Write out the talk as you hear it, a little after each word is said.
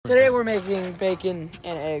we're making bacon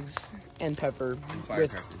and eggs and pepper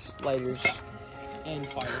with lighters and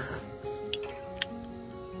fire.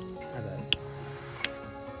 How about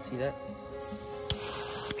see that?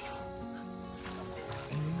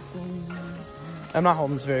 I'm not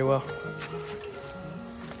holding this very well.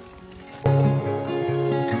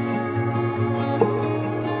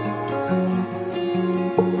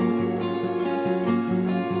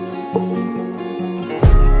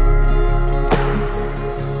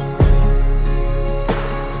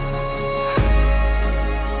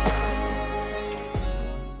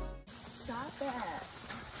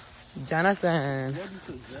 Jonathan.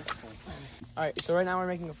 Alright, so right now we're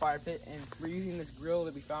making a fire pit and we're using this grill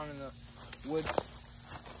that we found in the woods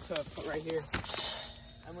to put right here.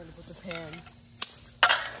 I'm going to put the pan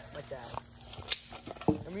like that.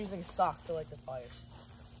 And we're using a sock to light the fire.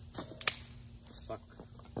 Suck.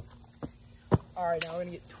 Alright, now we're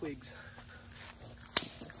going to get twigs.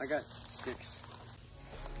 I got sticks.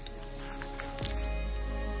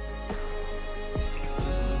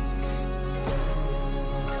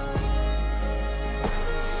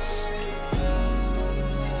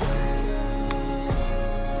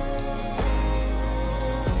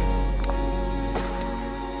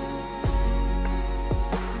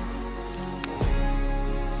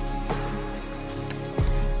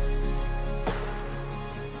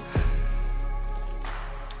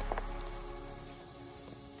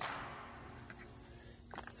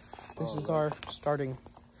 This is our starting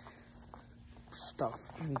stuff.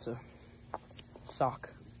 It's a sock.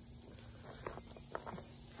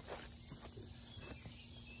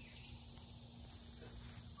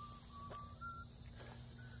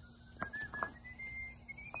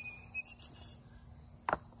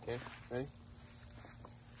 Okay, ready?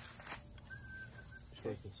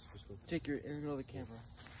 Jake, you're in the middle of the camera.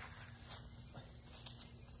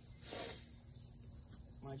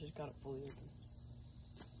 I just got it fully open.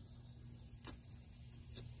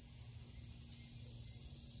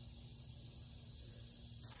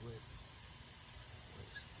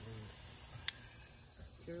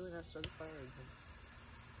 You really not start the fire again.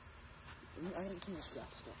 I gotta get some of this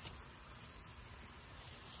grass stuff.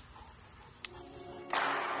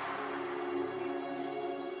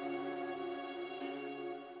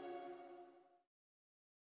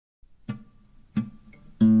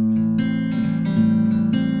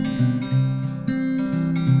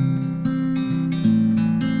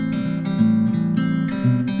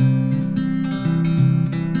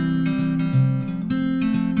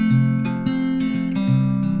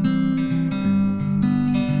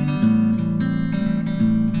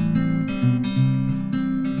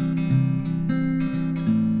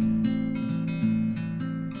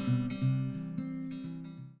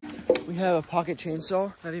 We have a pocket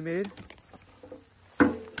chainsaw that he made,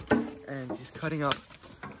 and he's cutting up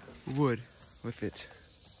wood with it.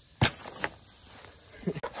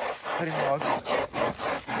 Cutting logs.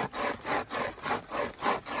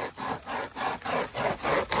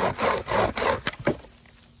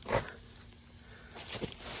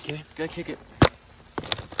 Okay, gotta kick it.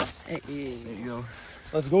 Hey, there you go.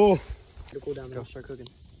 Let's go. It'll cool down, then I'll start cooking.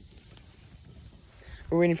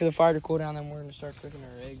 We're waiting for the fire to cool down, then we're gonna start cooking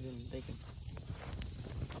our eggs and bacon.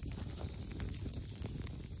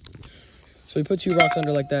 So we put 2 rocks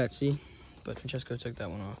under like that, see? But Francesco took that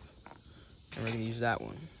one off. And we're gonna use that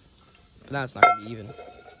one. But that's not gonna be even.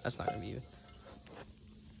 That's not gonna be even.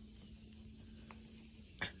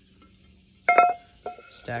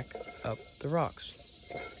 Stack up the rocks.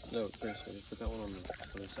 No, Chris, just put that one on the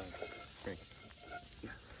other side. Frank.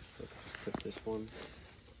 Yeah. So just put this one.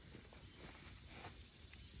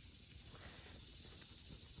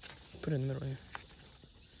 Put it in the middle here.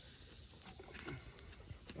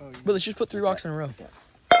 But let's just put 3 rocks in a row.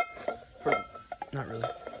 Perfect. Not really.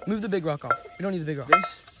 Move the big rock off. We don't need the big rock.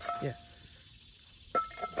 This? Yeah.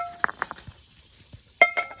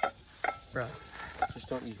 Bruh. Just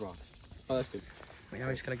don't use rocks. Oh, that's good. Wait, now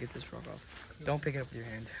we just gotta get this rock off. Don't pick it up with your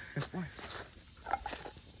hand. Why?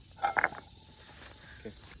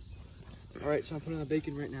 Okay. Alright, so I'm putting on the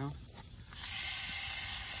bacon right now.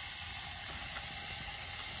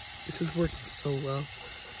 This was working so well.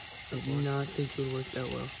 I did not think it would work that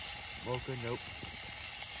well. Mocha, nope.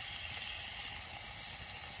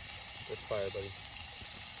 That's fire, buddy.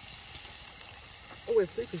 Oh, we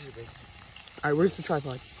have 3 pieces of bacon. Alright, where's the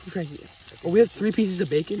tripod? You can't eat it. Oh, we have 3 pieces of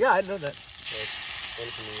bacon? Yeah, I didn't know that. One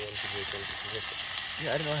for me, one for you, one for you.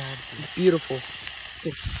 Yeah, I didn't know how to do It's beautiful.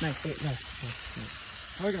 Okay, nice.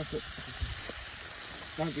 I got it.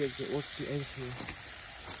 Not good, but what's the eggs here?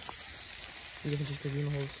 You can just give me the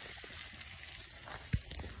holes.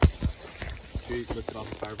 Should you lift it off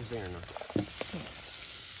the fire for a second or not?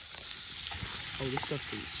 Oh, this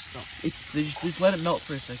stuff is stuff. Just let it melt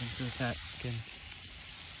for a second so that can.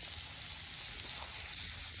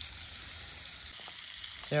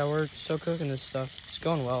 Yeah, we're still cooking this stuff. It's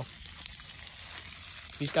going well.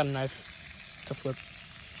 He's got a knife to flip.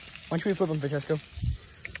 When should we flip them, Francesco?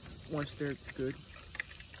 Once they're good.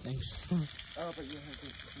 Thanks. Oh, but you have to.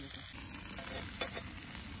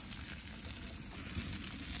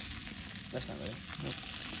 That's not ready. Nope.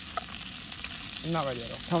 I'm not ready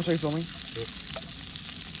at all. Thomas, are you filming? Yep.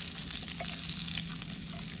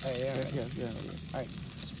 Yeah. All right.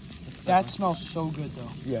 That smells so good, though.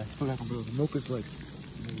 Yeah, put it back on boil. The milk is like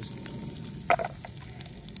amazing.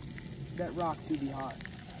 That rock do be hot.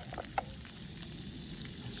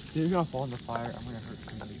 If you're gonna fall in the fire, I'm gonna hurt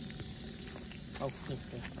somebody. Oh,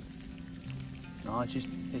 okay. No, it's just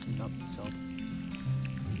picking up itself.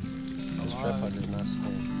 This tripod does not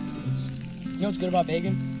stand. You know what's good about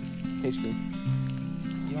bacon? Tastes good.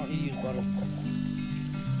 You don't need to use butter.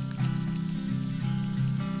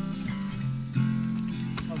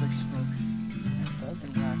 Smells like smoke.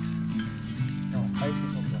 And wax. No, I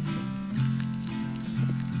usually smoke wax.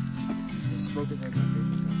 The smoke is like my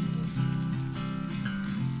favorite thing.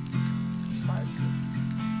 It's fire good.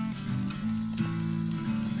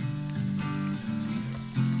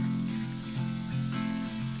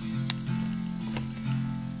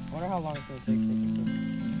 I wonder how long it's gonna take to cook.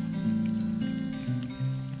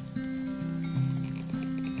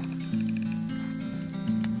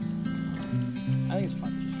 I think it's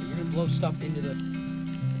fine. You're gonna blow stuff into the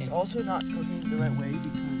It's also not cooking the right way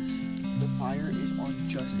because the fire is on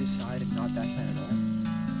just this side and not that side at all.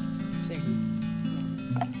 same.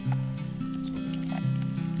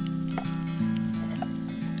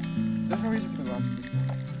 There's no reason for the rock to be cooked.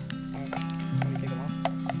 Let me take them off.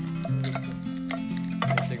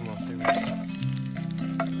 Take them off.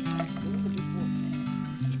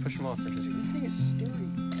 Just push them off. This thing is sturdy.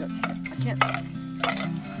 I can't.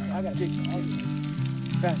 I got it.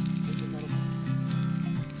 Fast.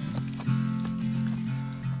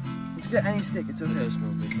 Let's get any stick. It's It okay. does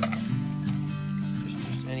smell good.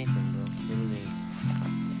 Just anything, bro. Literally.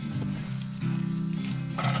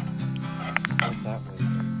 Not that way.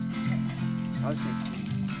 I was thinking.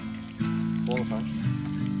 Boil the fire.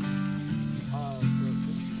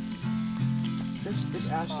 This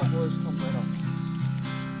ash stuff always come right off.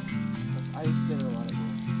 Like, I used to get it a lot of it.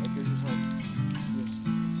 Like you're just like this.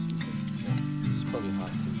 It's probably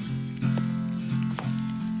hot too.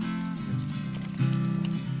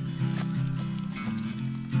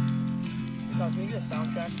 So, can you get a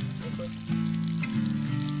soundtrack real quick?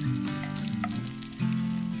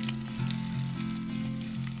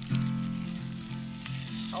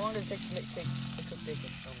 How long does it take to cook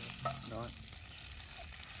bacon? Not.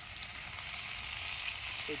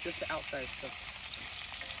 So just the outside stuff.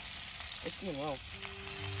 It's doing well.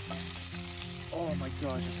 Oh my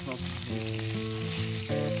gosh, it smells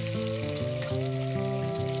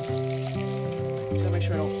Gotta make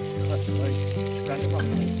sure I don't cut like crack up on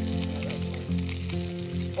things.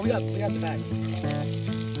 Oh, we got the bag.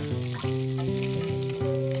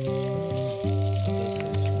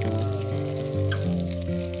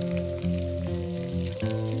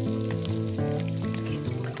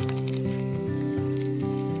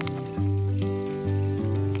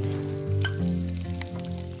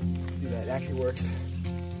 Do that. It actually works.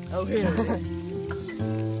 Oh, here.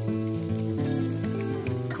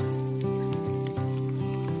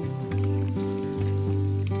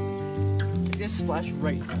 It's gonna splash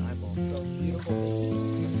right in my eyeball. So beautiful.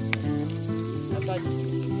 Outside.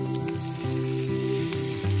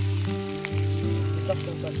 The stuff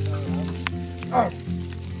still starts smelling out.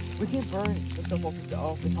 We can't burn the stuff off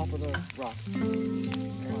the top of the rock.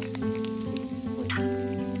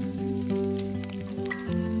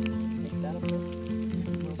 Make that up there.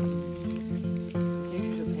 You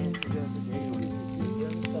use your pan to get the potato.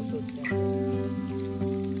 Yeah, the stuff still stands.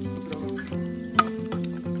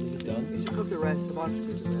 Is it done? You should cook the rest. The bottom should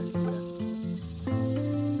cook the rest.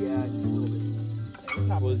 Yeah, it's a little bit.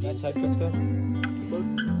 What was the inside cooked though?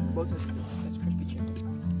 Both are cooked. That's crispy chicken.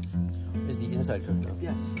 Is the inside cooked though?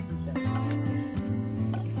 Yes.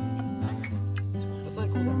 Let's let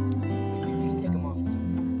it cool down. You can take them off.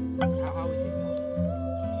 How we take them off?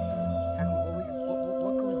 How can, what can we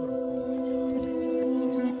put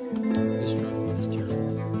This one is terrible.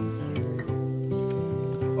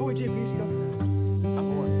 Oh, wait, Jay, please go. I'm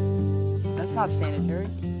bored. That's not sanitary.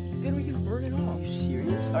 Then we can burn it off. Are you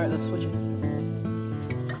serious? Alright, let's switch it.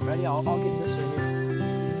 Ready? I'll get this right here.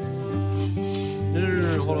 No.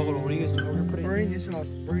 Hold on. What are you guys doing? We're gonna put it. Burning this off.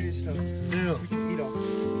 Burning this stuff. No. We can eat off.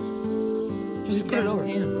 Just put it over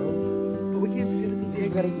hand, bro. But we can't get it in the You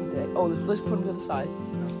gotta eat that. Oh, let's put them to the side.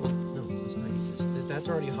 No, let's not use this. That's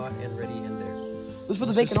already hot and ready in there. Let's put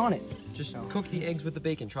the bacon on it. Just cook the eggs with the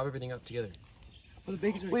bacon. Chop everything up together. Put the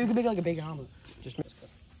bacon. Wait, we can make it like a bacon omelet. Just I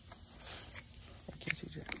can't see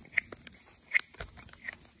Jack.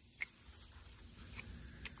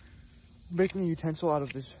 Making a utensil out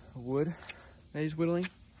of this wood that he's whittling.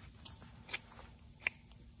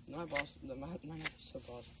 My boss, my knife is so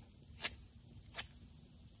boss.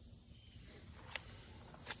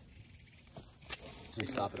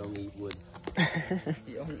 Just stop it. Only eat wood.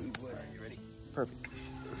 You only eat wood. Are you ready? Perfect.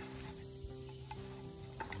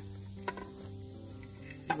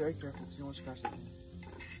 Be very careful because you don't want to scratch the pan.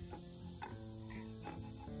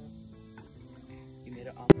 You made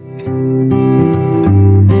it omelet.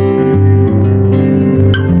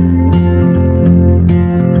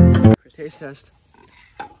 Taste test.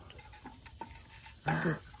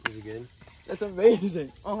 Is it good? That's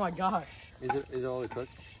amazing. Oh my gosh. Is it all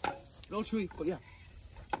cooked? A little chewy, but yeah.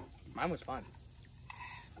 Mine was fine.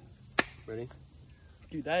 Ready?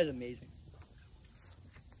 Dude, that is amazing.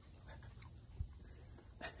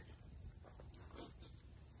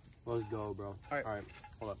 Let's go, bro. Alright. Alright,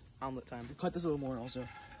 hold up. Omelet time. Cut this a little more also.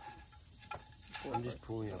 I'm just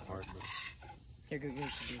pulling it apart, bro. Here, go,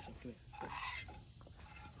 give some food.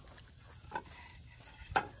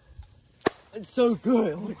 It's so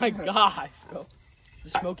good. Oh my gosh, bro. The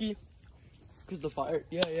smoky, because the fire.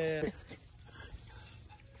 Yeah.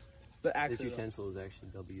 But This actually, utensil is actually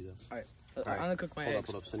W though. Alright. Alright, I'm gonna cook my eggs.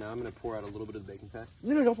 Hold up. So now I'm gonna pour out a little bit of the bacon fat.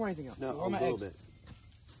 No, don't pour anything out. No, Where a are my little eggs? bit.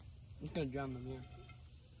 I'm just gonna drown them here.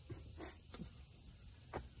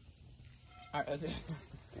 Alright, that's it.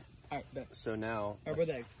 Alright, bet. So now, Alright, where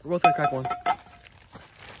the eggs? We're both gonna crack one.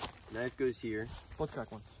 knife goes here. Both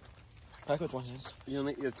crack one. Crack with one hands. You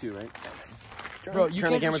have two, right? Bro, you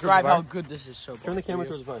Turn the can't camera describe towards how the good this is so far. Turn the camera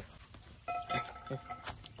towards the fire.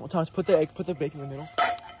 Well, Thomas, put the bacon in the middle.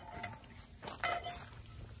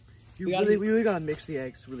 We gotta We really gotta mix the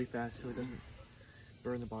eggs really fast so it doesn't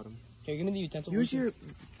burn the bottom. Here, give me the utensil. Use your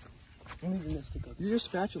I'm using this to cook. use your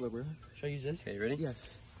spatula, bro. Should I use this? Okay, you ready?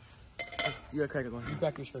 Yes. You gotta crack it one. You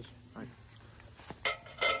crack yours first.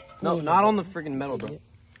 No, not on the freaking metal, bro. Do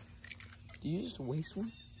you just waste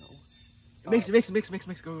one? Mix,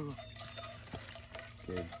 go.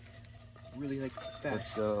 Good. Really like Let's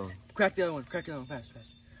fast. go. Crack the other one, fast. Go.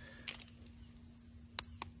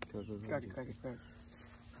 Crack it.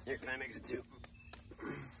 Here, can I mix it too?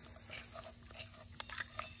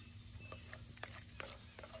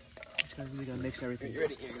 Just really gotta mix everything. You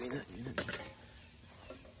ready? Here, give me that.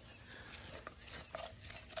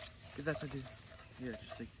 Get that something. Here,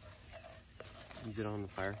 just like. Use it on the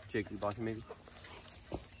fire. Jake, you block it maybe?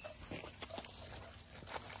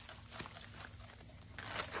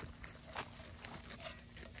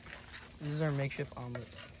 This is our makeshift omelet.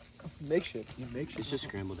 Makeshift. It's just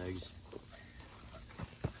scrambled eggs.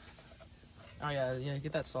 Oh yeah,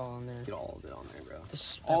 get that salt on there. Get all of it on there, bro.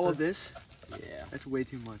 All of this? Yeah. That's way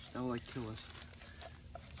too much. That will like kill us.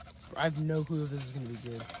 I have no clue if this is gonna be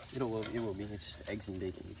good. It will be. It's just eggs and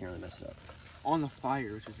bacon. You can't really mess it up. On the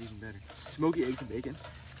fire, which is even better. Smoky eggs and bacon.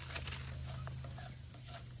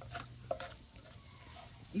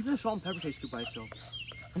 Even the salt and pepper tastes good by itself.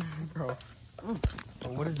 Bro.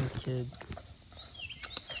 Oh, what is this kid?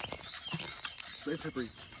 It's very peppery.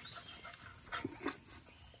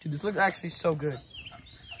 Dude, this looks actually so good.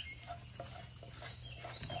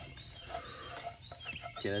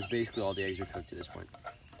 Okay, that's basically all the eggs are cooked at this point.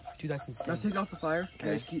 Dude, that's insane. Now take off the fire and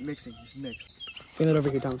Okay. just keep mixing. Just mix. Bring that over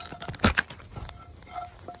here, Tom.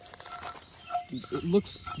 Dude, it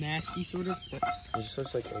looks nasty, sort of, but It just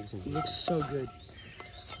looks like eggs and it bacon. looks so good.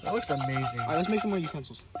 That looks amazing. Alright, let's make some more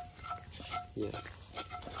utensils. Yeah.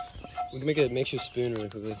 We can make a makeshift spoon really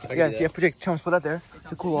quickly. I can Yeah, do that. yeah, Jake, Thomas, put that there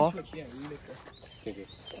to cool off. Yeah, we make the... Okay, good.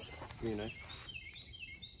 Give me a knife.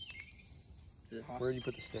 Is it hot? Where did you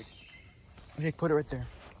put the sticks? Jake, put it right there.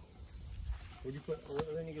 Where'd you put?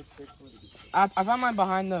 Where did you get sticks? I found mine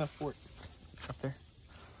behind the fort. Up there.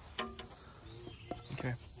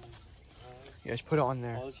 Okay. Yeah, just put it on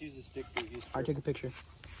there. Oh, let's use the sticks that we used. Alright, take a picture.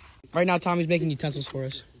 Right now, Tommy's making utensils for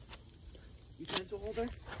us. Utensil holder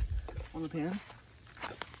on the pan.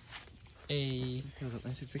 Hey.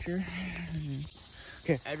 Nice picture.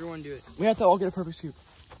 Everyone do it. We have to all get a perfect scoop.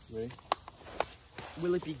 Ready?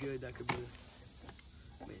 Will it be good? That could be the...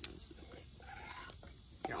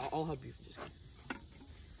 Here, I'll help you. Just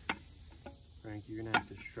Frank, you're gonna have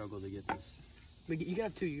to struggle to get this. you can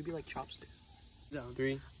have two. You could be like chopsticks. Zone.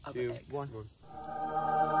 3, Of 2, egg. 1. It's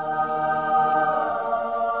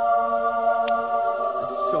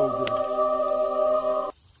So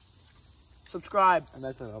good. Subscribe. I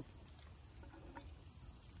messed that up.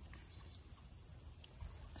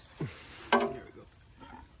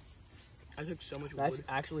 I took so much That's wood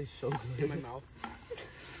actually so in good. my mouth.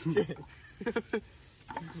 That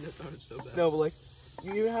sounded so bad. No, but like,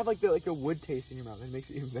 you even have like a wood taste in your mouth. It makes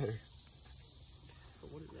it even better. But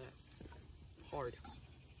what is that? Hard.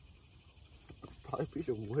 Probably a piece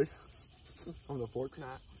of wood on the fork.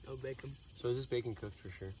 Not. No bacon. So is this bacon cooked for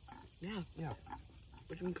sure? Yeah. Yeah.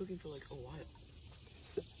 But you've been cooking for like a while.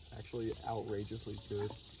 Actually, outrageously good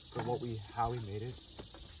for how we made it.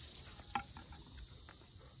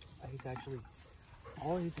 I think it's actually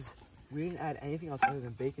all it is we didn't add anything else other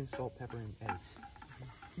than bacon, salt, pepper, and eggs.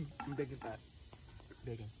 And bacon fat.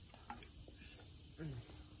 Bacon.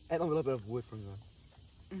 And a little bit of wood from the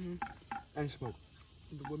and smoke.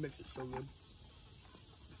 The wood makes it so good.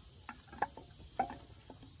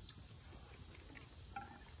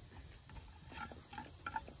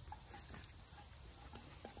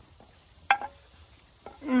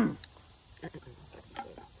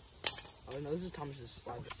 Oh no, this is Thomas's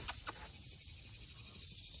slide.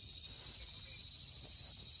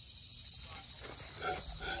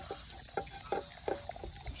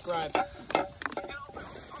 Subscribe.